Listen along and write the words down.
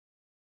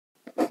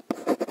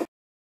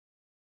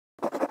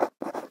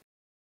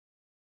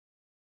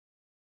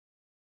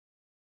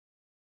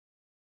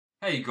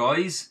Hey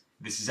guys,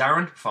 this is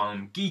Aaron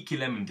from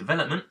Geeky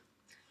Development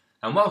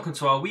and welcome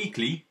to our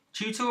weekly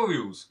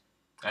tutorials.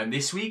 And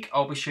this week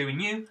I'll be showing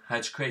you how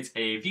to create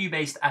a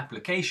view-based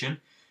application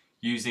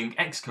using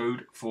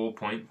XCode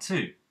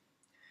 4.2.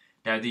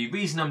 Now the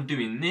reason I'm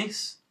doing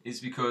this is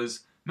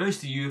because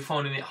most of you are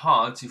finding it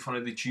hard to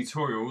follow the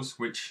tutorials,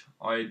 which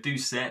I do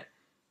set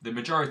the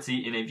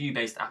majority in a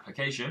view-based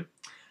application.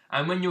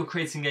 And when you're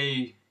creating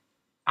a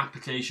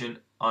application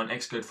on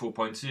XCode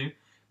 4.2,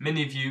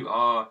 many of you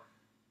are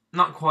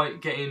not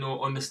quite getting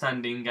or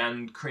understanding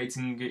and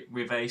creating it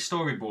with a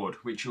storyboard,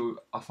 which you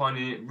are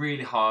finding it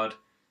really hard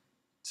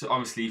to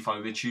obviously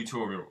follow the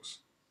tutorials.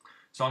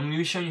 So I'm going to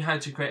be showing you how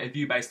to create a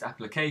view-based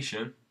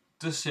application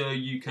just so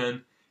you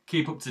can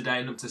keep up to date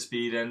and up to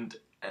speed and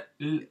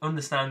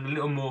understand a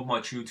little more of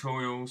my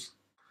tutorials.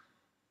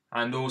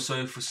 And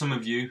also for some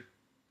of you,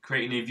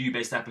 creating a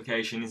view-based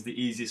application is the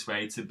easiest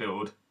way to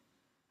build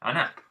an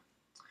app.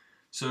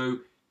 So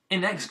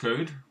in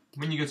Xcode,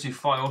 when you go to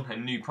File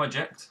and New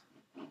Project,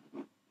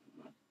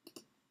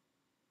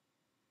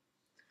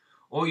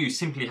 all you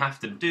simply have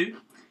to do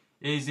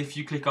is if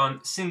you click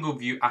on Single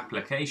View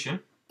Application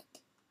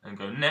and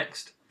go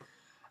Next,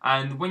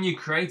 and when you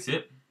create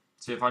it,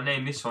 so if I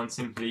name this one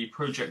simply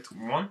Project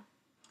 1,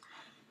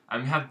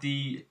 and we have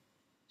the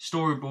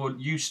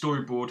storyboard, Use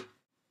Storyboard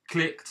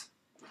clicked,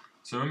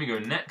 so when we go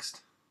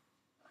Next,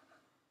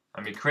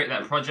 and we create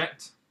that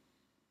project,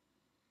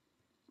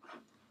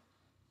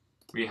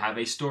 we have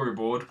a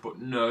storyboard but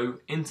no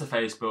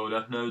interface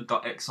builder, no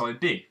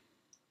 .xid.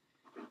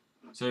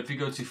 So if you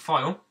go to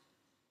File,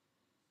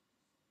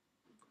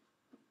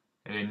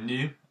 and then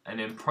New, and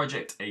then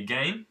Project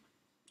again.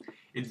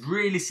 It's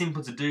really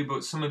simple to do,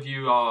 but some of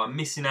you are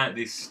missing out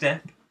this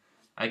step.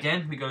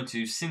 Again, we go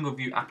into Single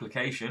View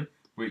Application,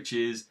 which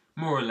is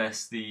more or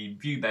less the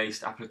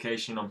view-based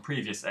application on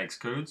previous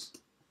Xcodes.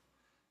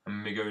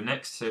 And we go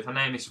Next, so if I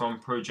name this one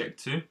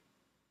Project 2,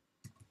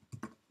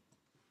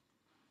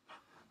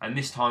 and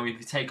this time if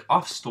you take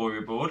off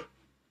Storyboard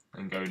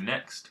and go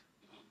Next,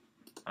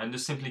 and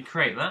just simply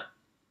create that,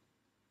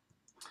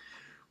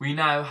 we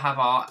now have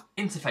our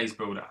interface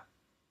builder.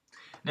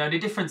 Now the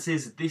difference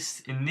is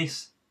in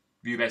this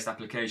view-based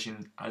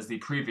application as the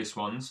previous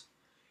ones,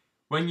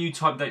 when you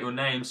typed out your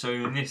name, so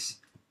in this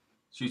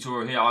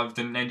tutorial here I've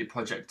named it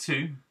Project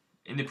 2,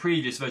 in the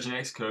previous version of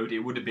Xcode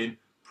it would have been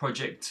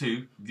Project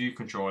 2 View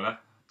Controller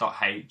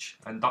 .h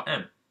and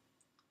 .m.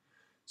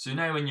 So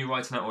now when you're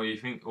writing out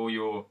all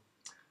your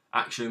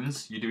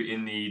actions, you do it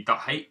in the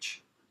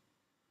 .h,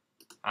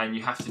 and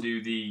you have to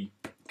do the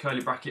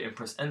curly bracket and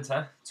press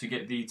enter to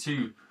get the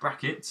two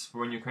brackets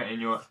for when you're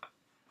creating your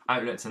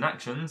outlets and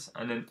actions,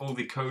 and then all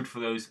the code for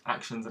those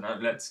actions and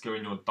outlets go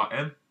in your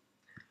 .m.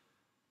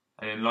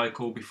 And then like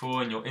all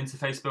before, in your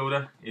interface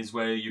builder is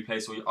where you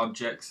place all your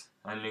objects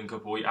and link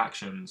up all your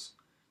actions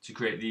to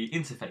create the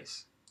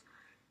interface.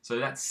 So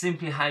that's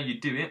simply how you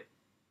do it.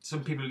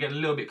 Some people get a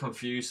little bit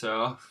confused,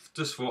 so I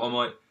just thought I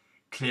might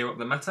clear up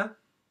the matter.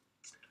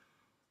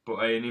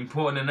 But an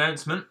important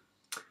announcement,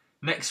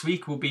 next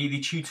week will be the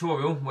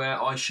tutorial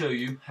where I show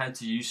you how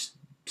to use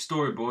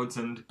storyboards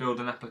and build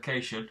an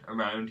application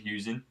around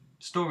using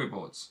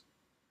storyboards.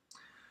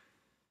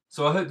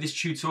 So I hope this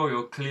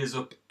tutorial clears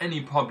up any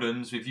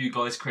problems with you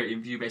guys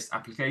creating view-based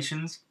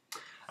applications,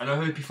 and I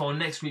hope you find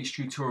next week's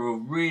tutorial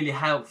really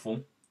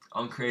helpful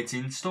on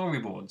creating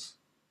storyboards.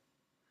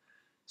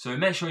 So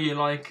make sure you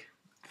like,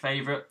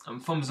 favourite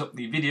and thumbs up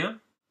the video.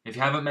 If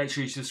you haven't, make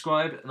sure you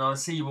subscribe, and I'll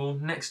see you all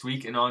next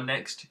week in our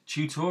next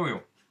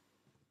tutorial.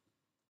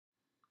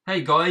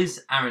 Hey guys,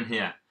 Aaron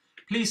here.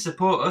 Please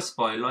support us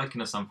by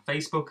liking us on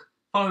Facebook,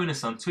 following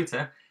us on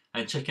Twitter,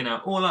 and checking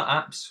out all our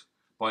apps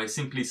by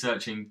simply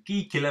searching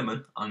Geeky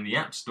Lemon on the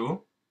App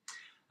Store.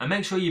 And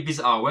make sure you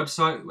visit our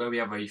website where we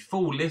have a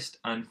full list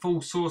and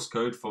full source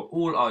code for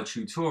all our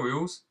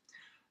tutorials,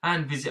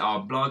 and visit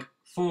our blog,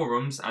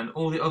 forums and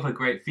all the other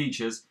great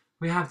features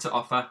we have to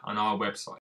offer on our website.